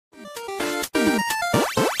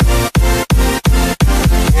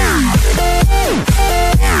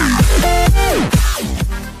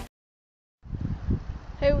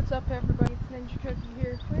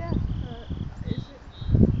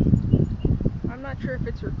sure if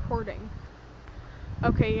it's recording.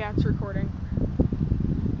 Okay, yeah, it's recording.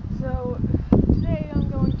 So, today I'm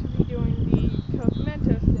going to be doing the Coke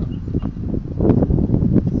Mentos thing.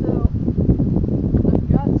 So,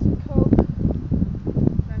 I've got some Coke,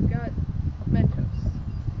 and I've got Mentos.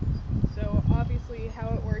 So, obviously how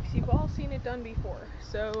it works, you've all seen it done before.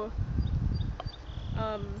 So,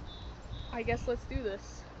 I guess let's do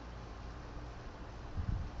this.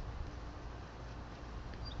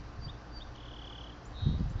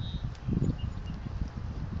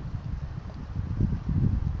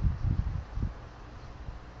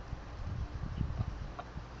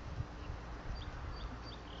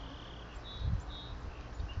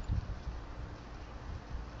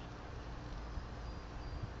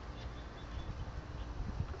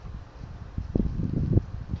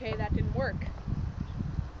 Okay, that didn't work.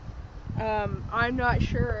 I'm not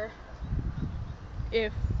sure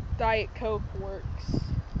if Diet Coke works.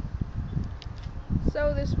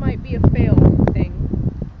 So this might be a fail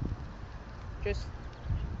thing. Just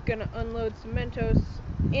gonna unload some Mentos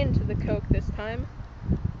into the Coke this time.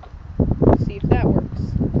 See if that works.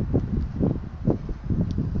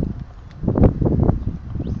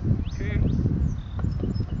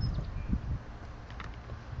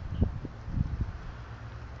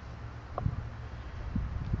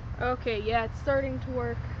 Okay, yeah, it's starting to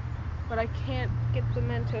work, but I can't get the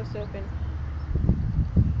Mentos open.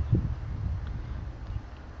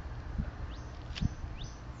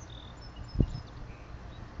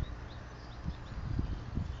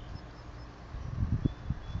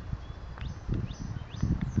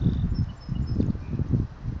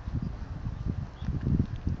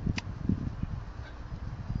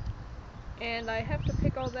 And I have to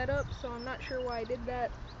pick all that up, so I'm not sure why I did that.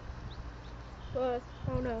 But,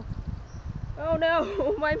 oh no. Oh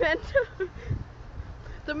no, my Mentos!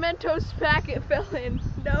 The Mentos packet fell in.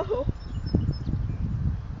 No.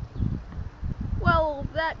 Well,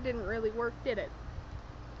 that didn't really work, did it?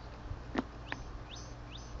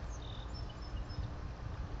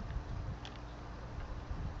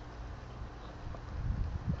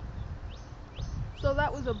 So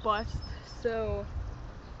that was a bust, so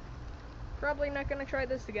probably not gonna try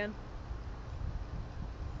this again.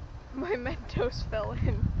 My Mentos fell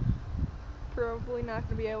in. Probably not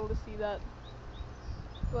gonna be able to see that.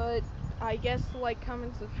 But I guess like,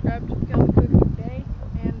 comment, subscribe to Kelly Cooking Day,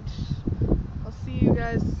 and I'll see you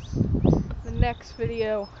guys in the next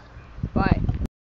video. Bye.